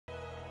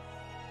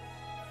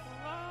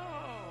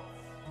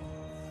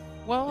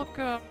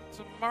Welcome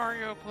to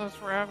Mario plus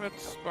Rabbids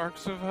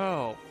Sparks of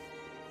Hope.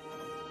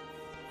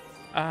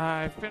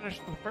 I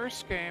finished the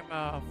first game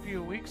a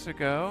few weeks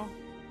ago.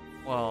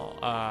 Well,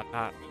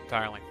 not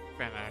entirely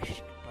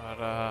finished,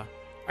 but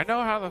I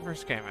know how the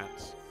first game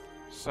ends.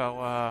 So,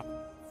 I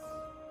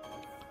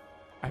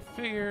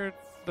figured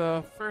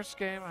the first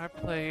game I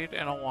played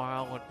in a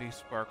while would be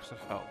Sparks of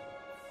Hope.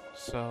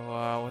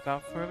 So,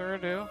 without further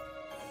ado,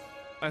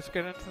 let's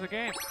get into the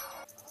game.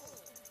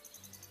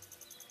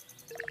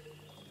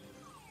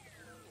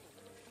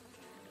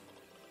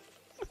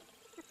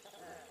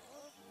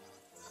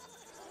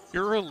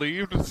 You're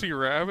relieved to see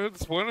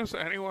Rabbids? When is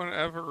anyone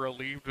ever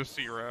relieved to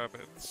see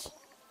Rabbids?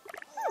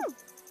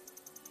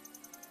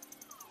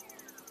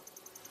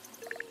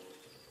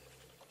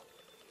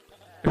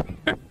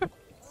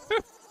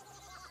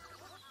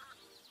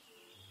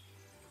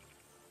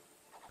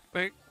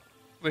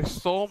 They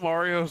stole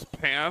Mario's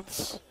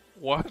pants?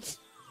 What?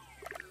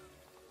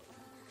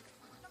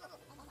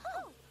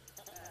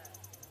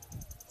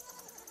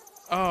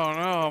 Oh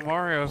no,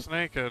 Mario's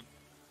naked.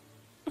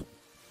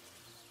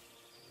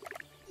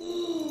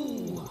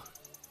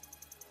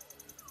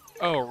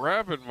 Oh,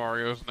 Rabbid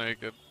Mario's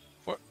naked.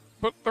 What?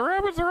 But the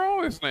Rabbids are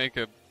always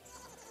naked.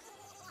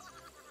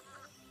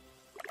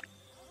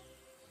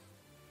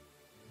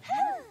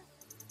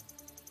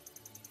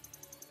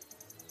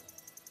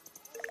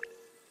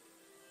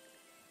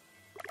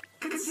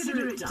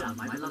 Consider it done,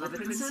 my beloved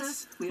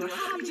princess. We are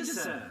happy to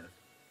serve.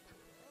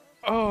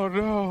 Oh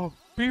no,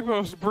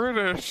 Bebo's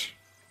British.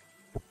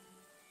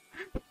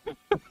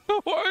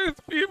 Why is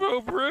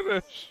Bebo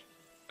British?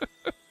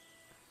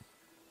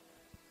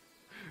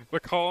 The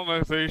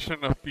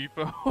colonization of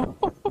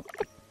Bebo.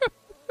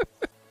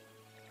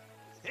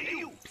 Hey,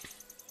 you.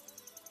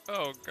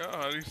 Oh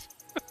god,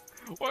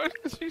 why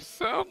does he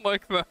sound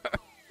like that?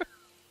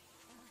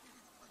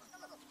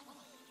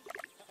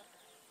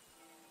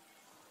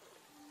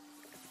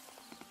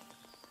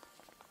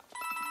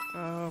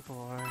 Oh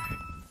boy.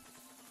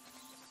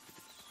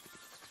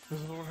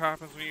 This is what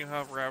happens when you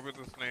have Rabbids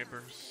as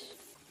neighbors.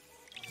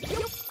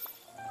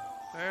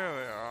 There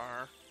they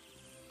are.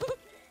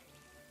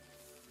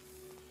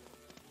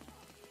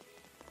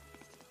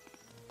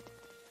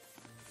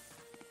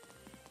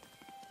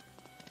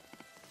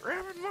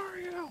 Rabbid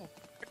Mario!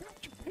 I got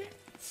your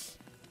pants!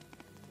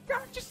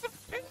 Got you some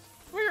pants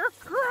for your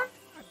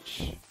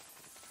crotch!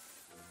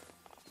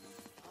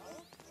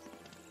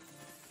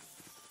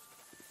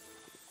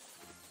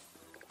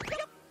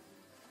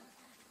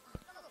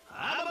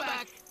 I'm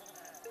back.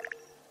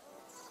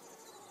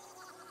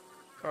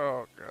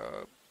 Oh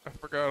god. I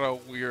forgot how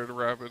weird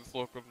Rabbids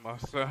look with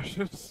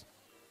mustaches.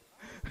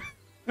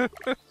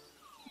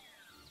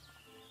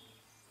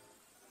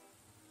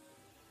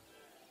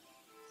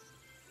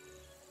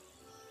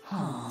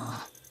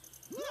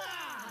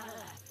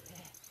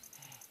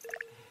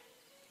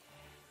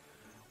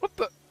 What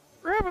the?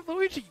 Rabbid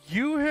Luigi,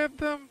 you hit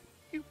them?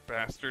 You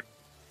bastard.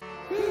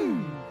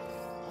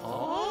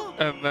 Huh?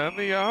 And then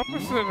the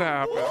opposite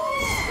happens.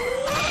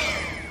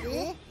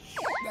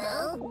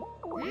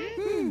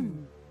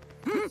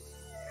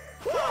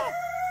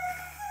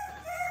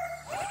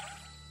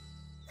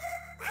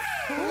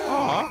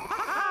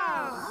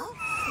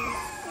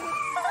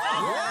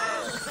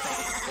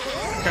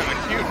 Kinda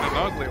cute in an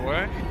ugly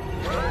way.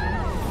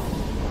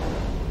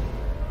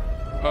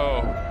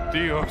 Oh,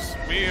 Dios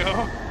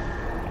mio.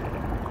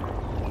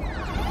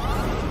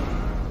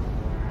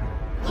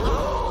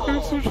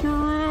 It's a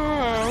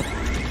giraffe.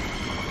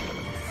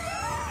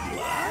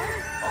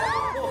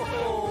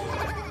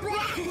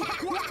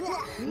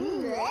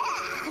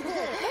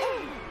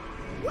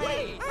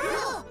 Wait!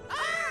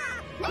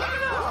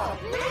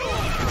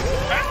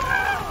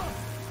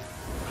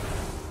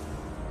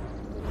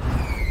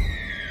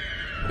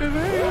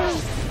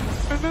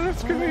 And then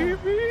it's gonna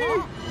eat me?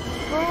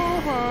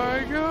 Oh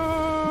my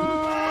god!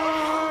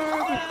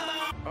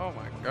 Oh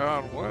my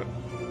god, what?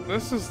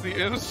 This is the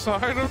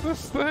inside of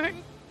this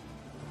thing?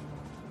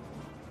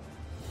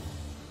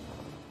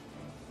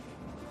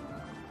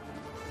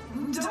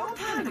 Don't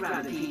panic,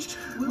 Rabbid Peach.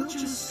 We'll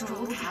just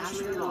stroll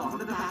casually along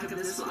the back of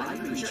this flying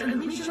creature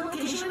and reach your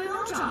location in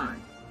no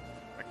time.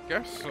 I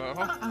guess so.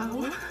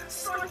 Uh-oh.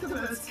 Start the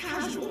first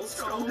casual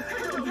stroll.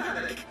 Don't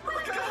panic.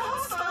 We've got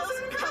hostiles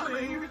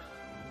incoming.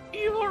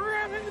 Evil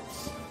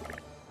Rabbids!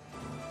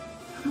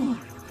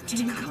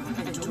 Take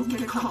cover and don't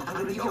get caught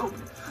out in the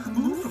open.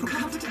 Move from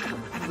cover to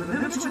cover and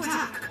remember to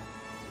attack.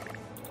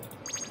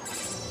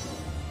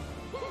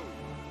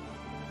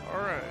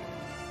 Alright.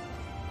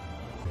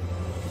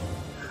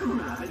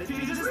 Rabbid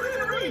Peach is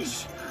within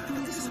reach.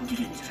 But this will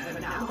get to her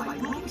now by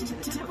pointing to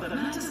the tip of the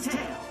mantis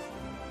tail.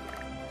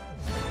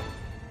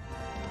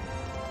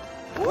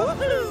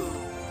 Woohoo!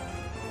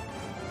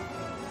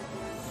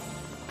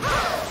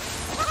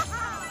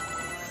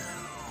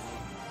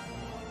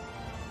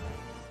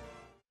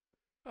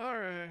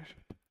 Alright.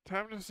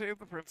 Time to save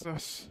the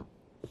princess.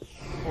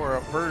 Or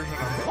a version of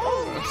the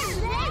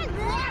princess.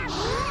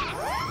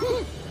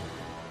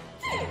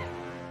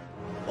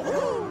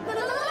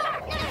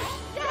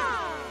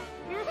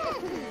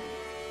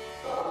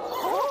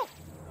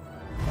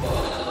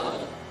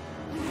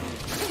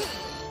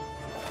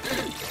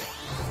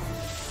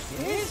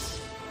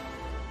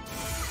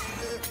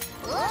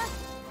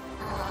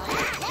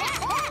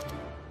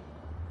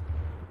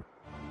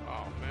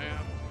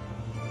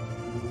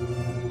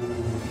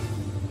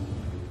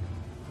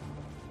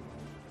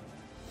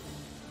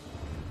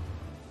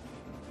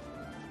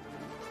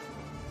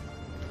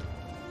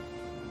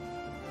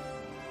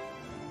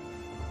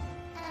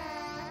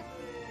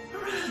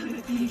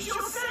 Rabbid Peach,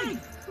 you're safe!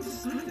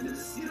 Despite the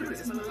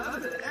mysterious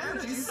malevolent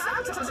energy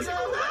sabotaging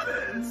our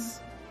Rabbids!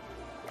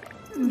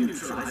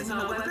 Neutralizing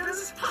our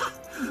weapons? Ha!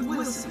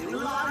 We'll simply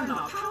rely on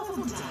our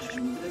powerful dash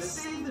move to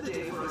save the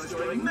day for us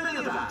during many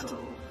a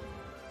battle.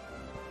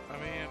 I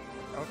mean,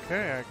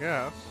 okay, I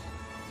guess.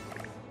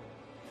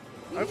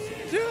 Let's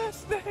do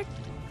this thing!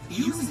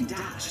 Using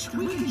dash,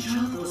 we can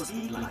jerk those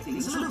egg-like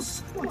things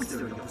loose once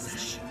they're in your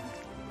possession.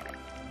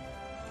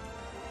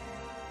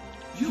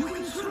 You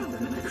can throw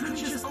them at the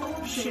creature's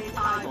orb-shaped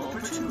eyeball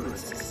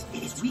protuberances.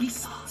 It's weak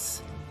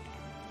sauce.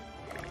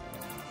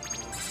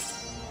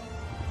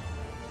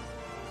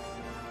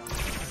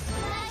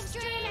 Live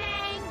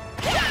streaming!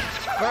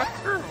 That's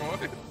her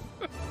voice.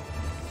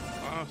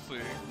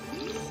 Honestly,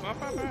 it's not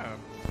that bad.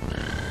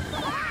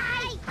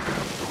 Bye! I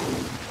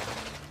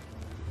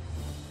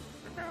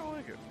kinda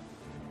like it.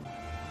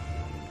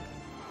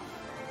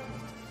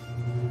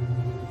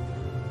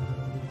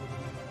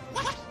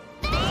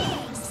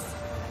 Thanks!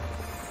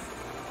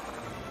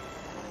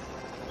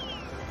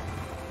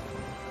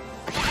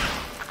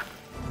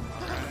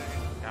 Alright,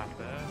 got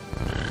this.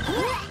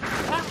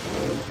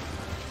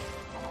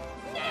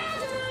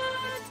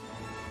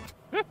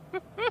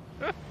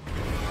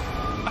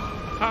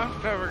 I'm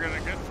never gonna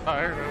get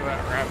tired of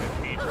that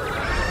rabbit meat.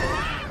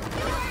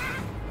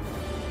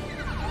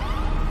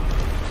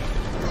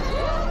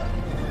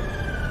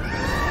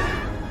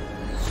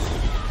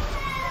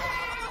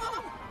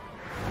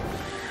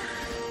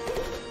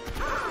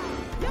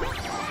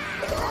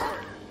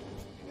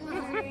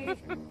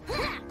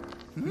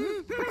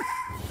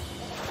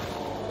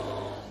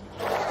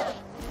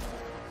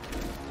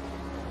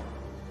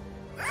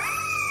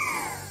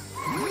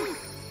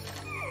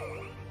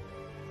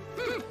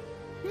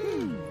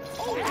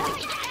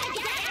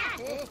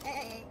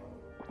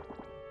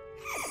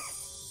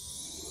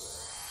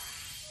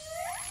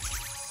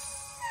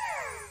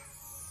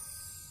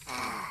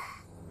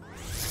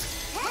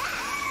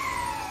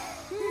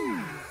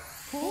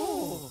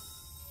 Cool.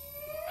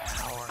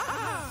 Power.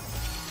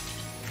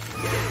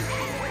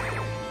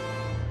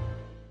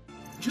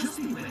 Just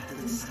beware that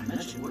this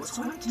dimension works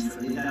quite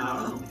differently than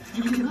our own.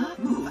 You cannot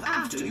move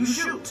after you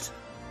shoot.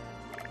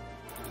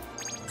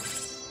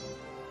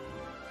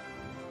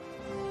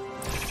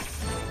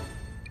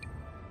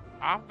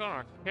 I'm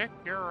gonna kick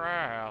your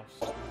ass.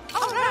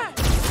 Alright!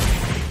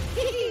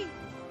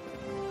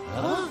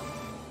 Huh?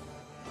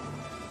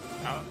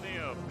 Out in the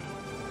open.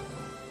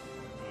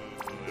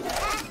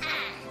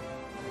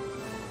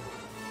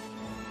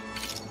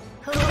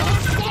 Hold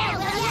still,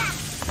 will ya?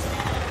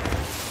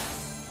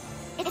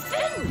 It's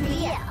been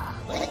real.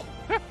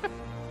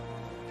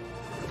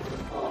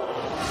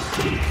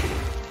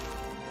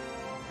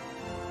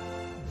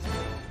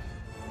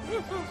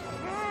 This is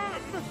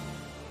fun!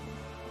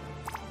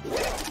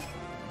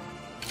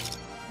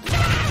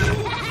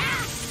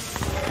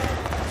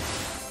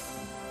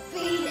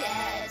 Beat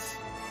it!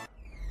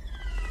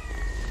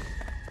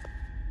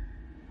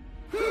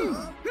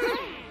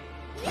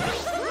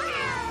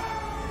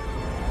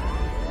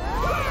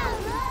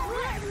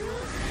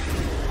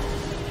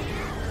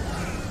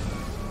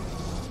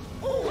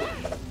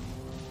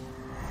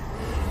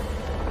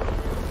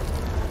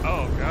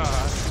 Oh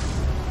god.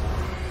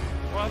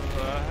 What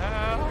the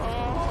hell?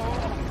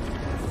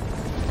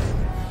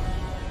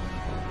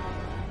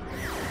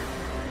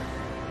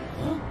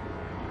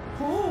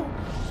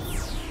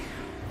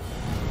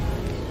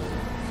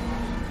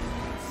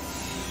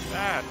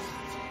 That's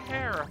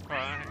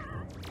terrifying.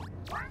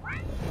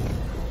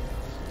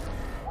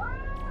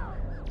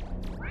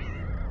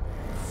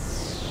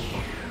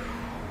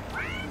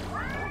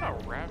 What a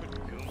rabbit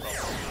goomba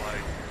looks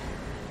like.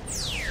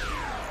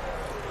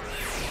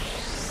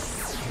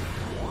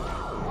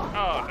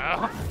 Oh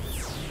no.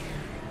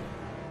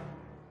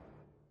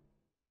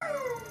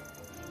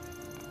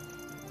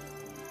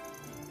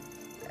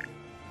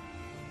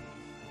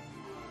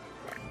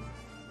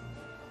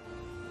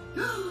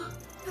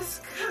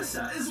 This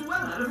Cursa is well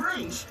out of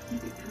range.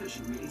 The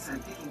energy readings I'm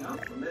picking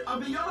up from it are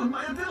beyond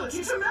my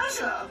ability to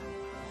measure.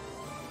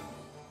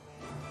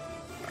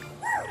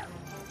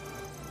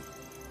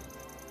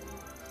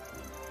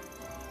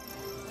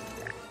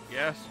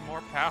 Yes,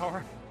 more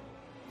power.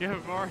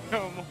 Give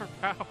Mario more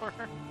power.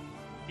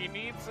 He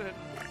needs it.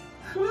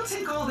 We'll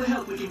take all the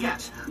help we can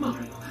get.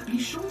 Mario, be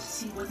sure to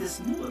see what this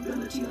new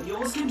ability of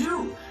yours can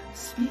do.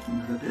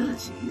 Speaking of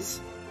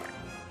abilities...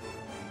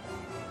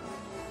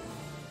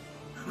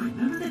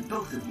 remember that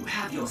both of you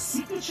have your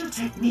signature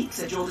techniques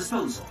at your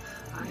disposal.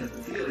 I have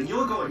a feeling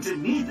you're going to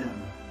need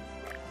them.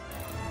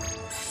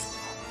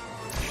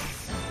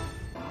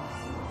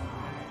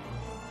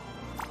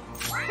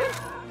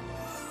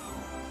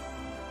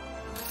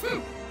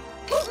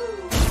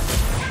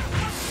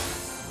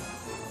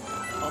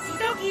 Okie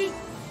dokie!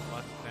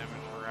 Less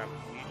damage for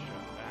Rabbid Peach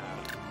than that.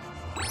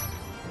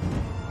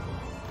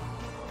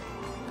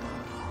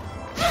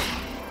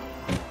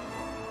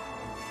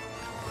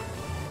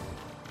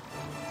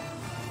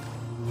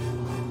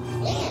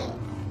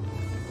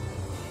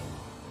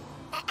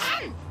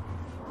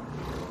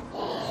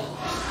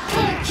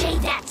 Okay,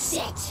 that's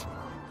it!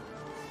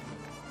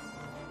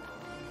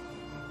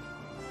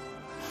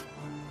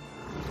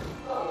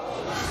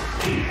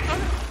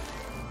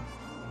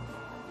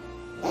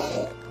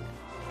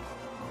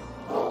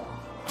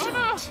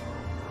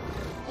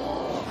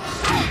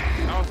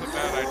 was a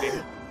bad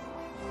idea.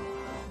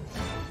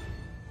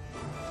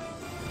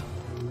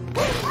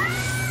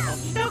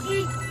 Okie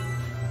dokie.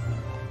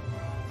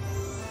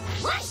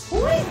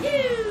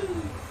 Woohoo!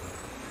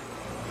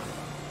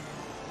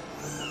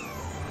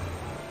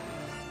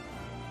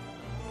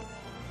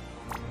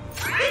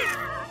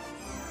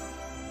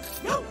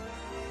 No.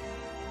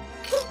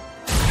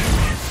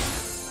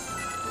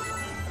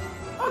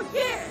 Oh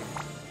yeah!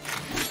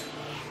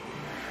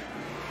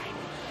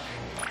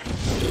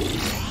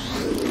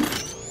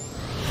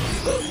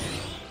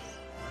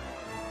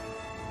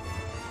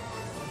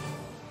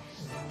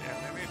 Yeah,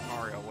 they made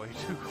Mario way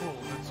too cool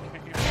in this game.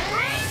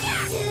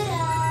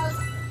 Toodles.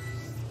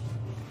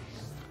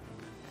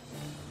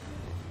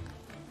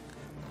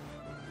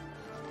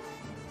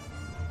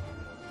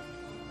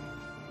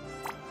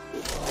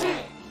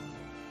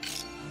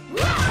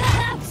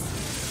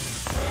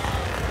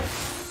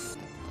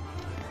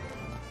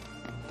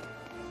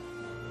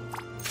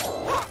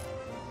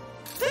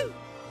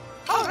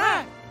 All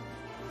right.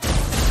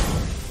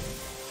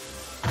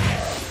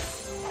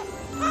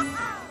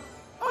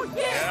 Oh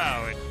yeah!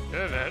 Yeah, we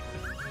did it.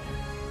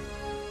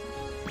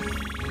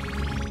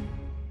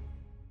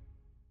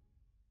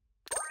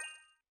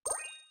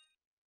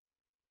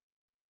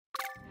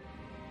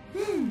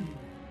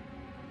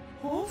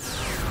 Oh,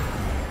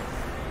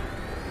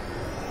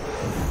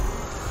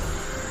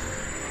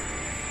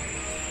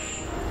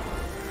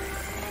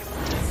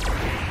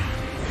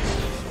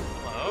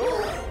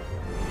 Hello?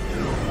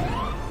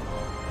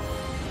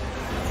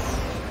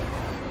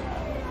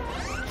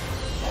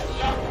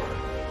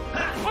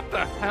 What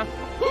the hell?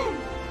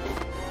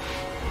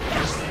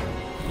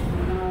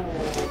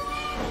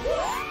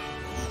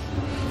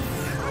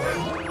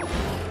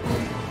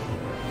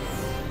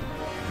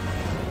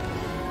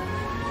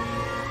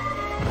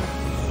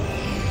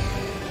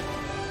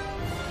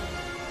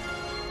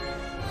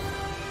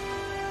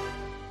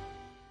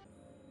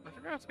 Did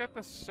you guys get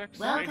the 6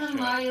 Welcome,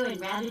 Mario and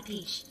Rabbid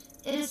Peach.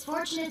 It is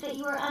fortunate that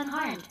you are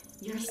unharmed.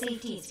 Your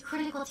safety is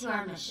critical to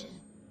our mission.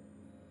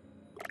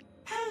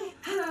 hey,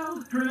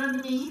 hello.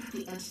 Remember me,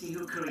 the entity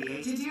who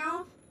created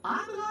you?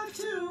 I'm alive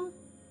too.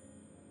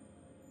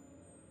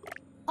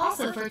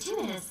 Also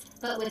fortuitous,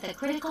 but with a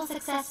critical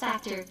success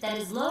factor that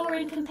is lower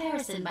in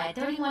comparison by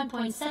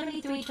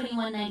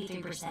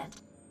 31.732193%.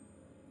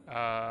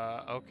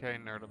 Okay,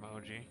 nerd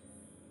emoji.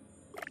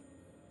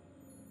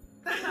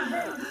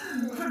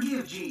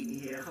 Forgive Jeannie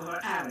here for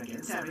her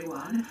arrogance,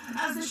 everyone.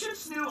 As the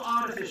ship's new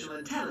artificial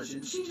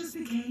intelligence, she just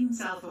became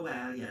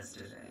self-aware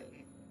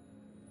yesterday.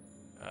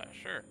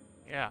 Sure.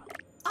 Yeah.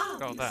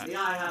 Go with that. Obviously,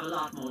 I have a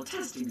lot more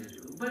testing to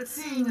do, but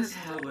seeing as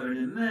how we're in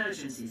an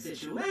emergency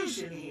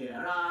situation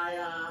here,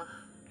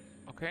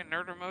 Okay,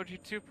 nerd emoji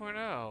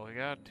 2.0. We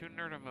got 2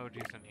 nerd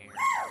emojis in here.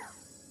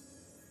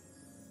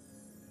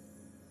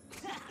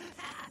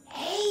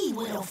 Hey,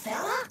 little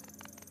fella.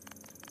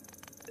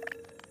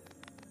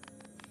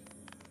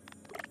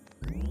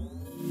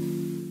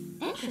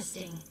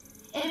 Interesting.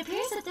 It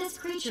appears that this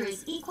creature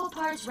is equal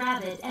parts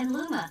Rabbid and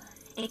Luma.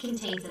 It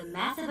contains a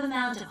massive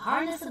amount of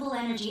harnessable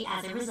energy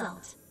as a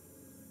result.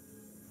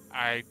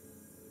 I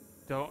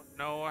don't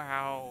know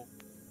how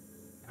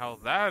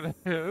that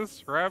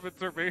is.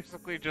 Rabbits are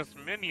basically just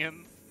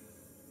minions.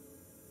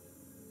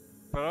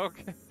 But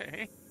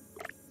okay.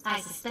 I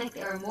suspect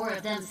there are more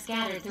of them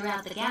scattered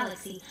throughout the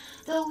galaxy,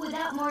 though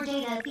without more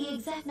data, the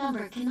exact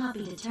number cannot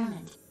be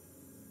determined.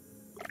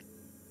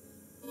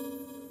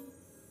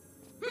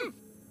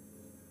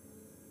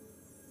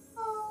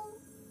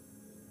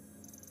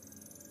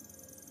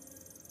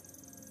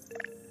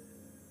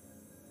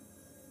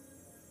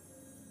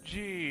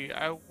 Gee,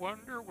 I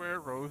wonder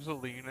where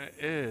Rosalina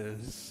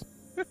is.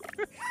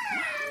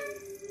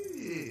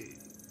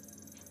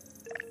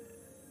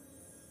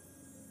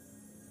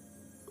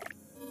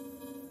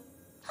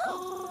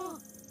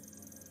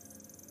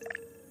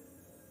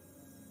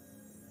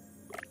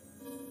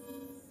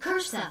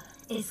 Cursa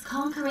is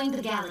conquering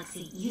the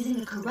galaxy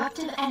using a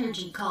corruptive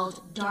energy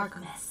called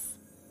darkness.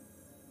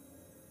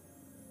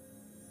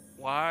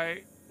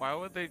 Why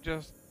would they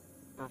just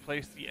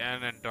replace the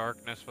N in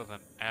darkness with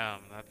an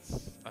M?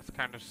 That's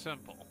kind of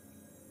simple.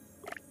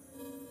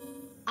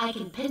 I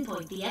can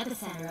pinpoint the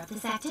epicenter of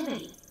this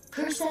activity,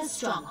 Cursa's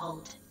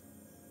stronghold.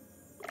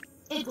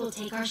 It will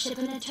take our ship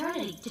an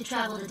eternity to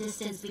travel the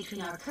distance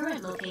between our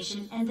current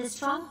location and this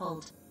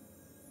stronghold.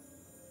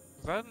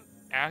 Is that an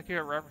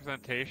accurate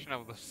representation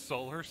of the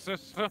solar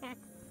system?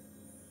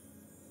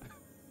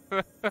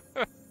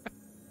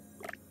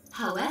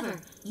 However,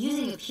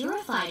 using a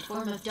purified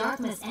form of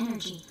darkness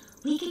energy,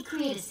 we could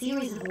create a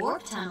series of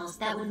warp tunnels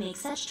that would make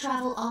such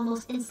travel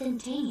almost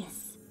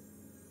instantaneous.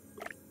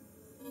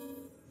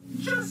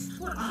 just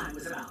what I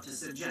was about to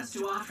suggest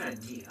to our friend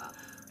here.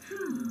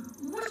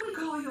 What do we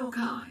call your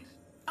kind?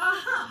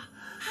 Aha!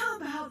 How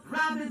about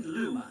Rabbid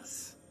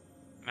Lumas?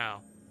 No.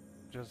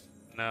 Just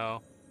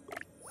no.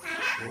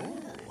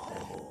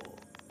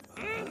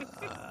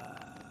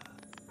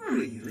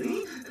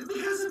 Really?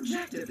 Because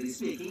objectively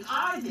speaking,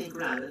 I think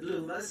Rabbid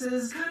Lumas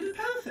is kind of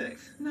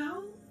perfect,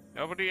 no?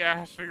 Nobody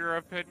asked for your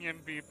opinion,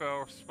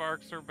 Beepo.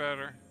 Sparks are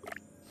better.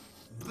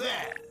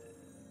 Bleh.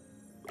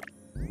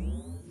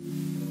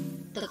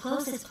 The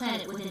closest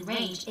planet within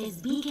range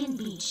is Beacon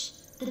Beach.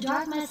 The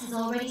dark mist has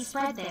already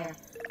spread there.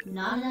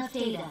 Not enough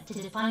data to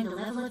define the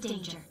level of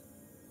danger.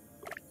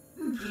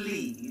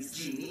 Please,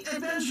 Genie,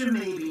 adventure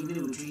may be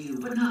new to you,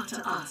 but not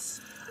to us.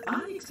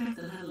 I expect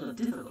the level of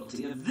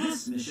difficulty of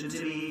this mission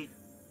to be...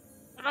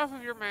 Enough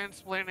of your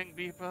mansplaining,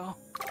 Beepo.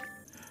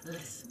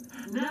 Listen,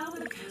 now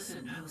that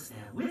Cursa knows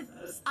they're with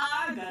us,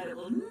 I bet it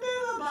will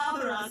never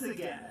bother us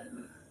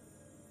again.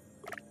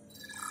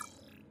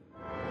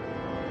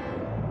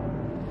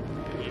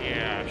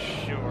 Yeah,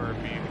 sure,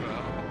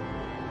 Beepo.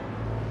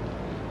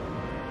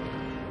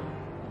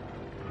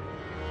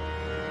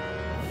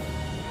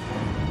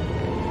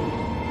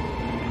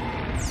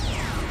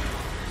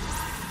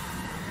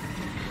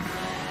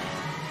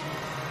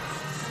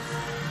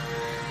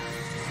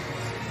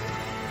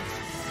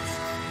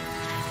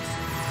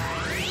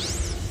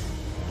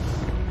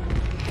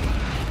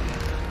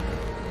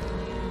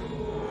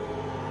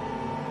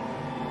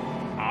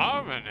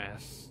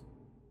 Ominous.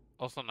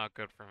 Also not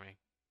good for me.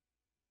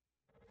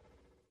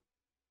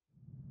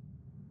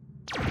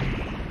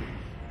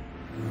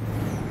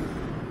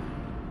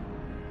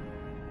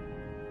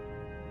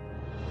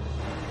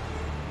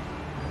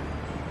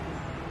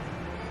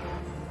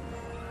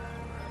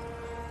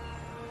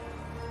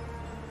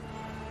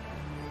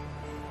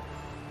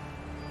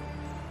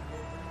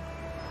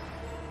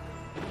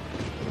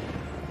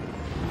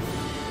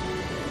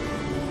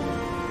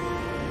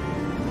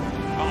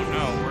 Oh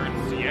no, we're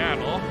in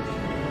Seattle.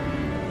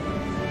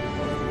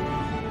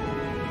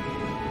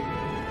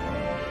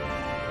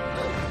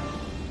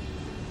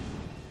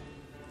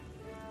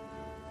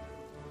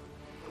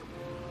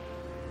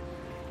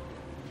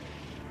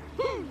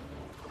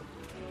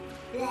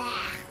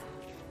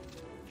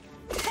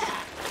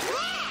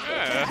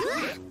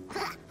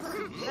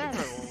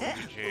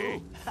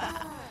 Luigi.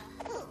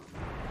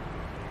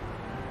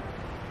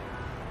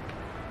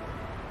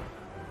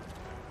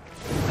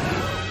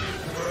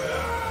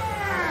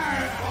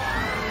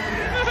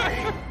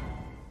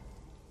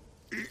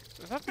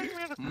 Is that thing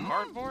made of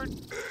cardboard?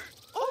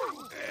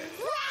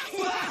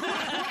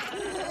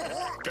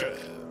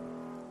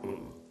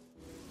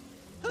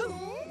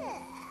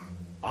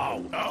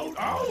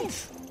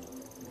 Ouch!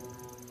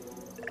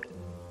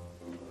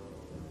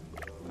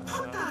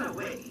 Put that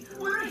away.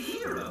 We're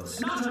heroes,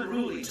 not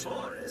unruly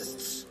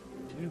tourists.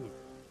 Dude,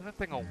 put that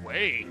thing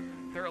away.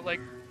 There are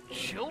like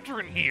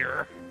children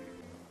here.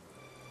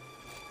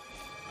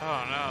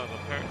 Oh no,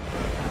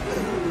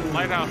 the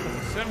lighthouse of the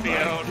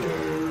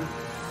symbiote.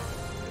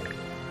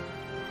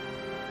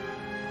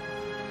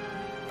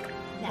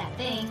 That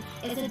thing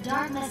is a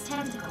dark mist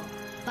tentacle.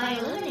 By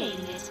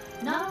eliminating it,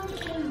 not only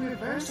can we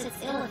reverse its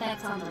ill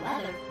effects on the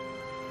weather,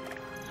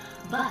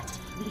 but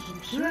we can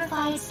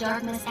purify its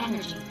dark mist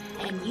energy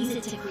and use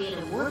it to create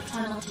a warp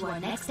tunnel to our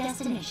next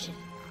destination.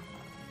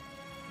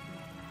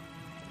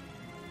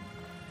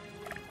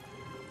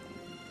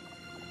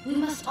 We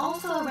must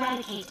also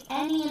eradicate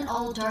any and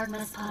all dark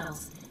mist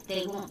puddles.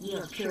 They won't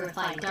yield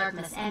purified dark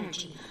mist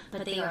energy,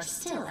 but they are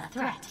still a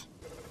threat.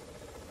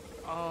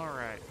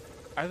 Alright.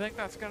 I think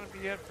that's gonna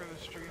be it for the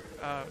stream,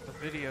 the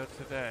video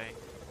today.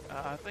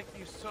 Thank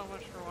you so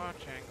much for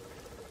watching.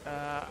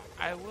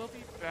 I will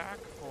be back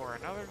for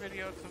another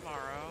video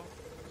tomorrow.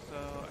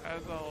 So,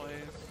 as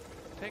always,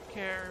 take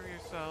care of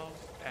yourselves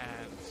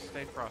and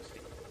stay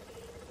frosty.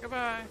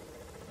 Goodbye!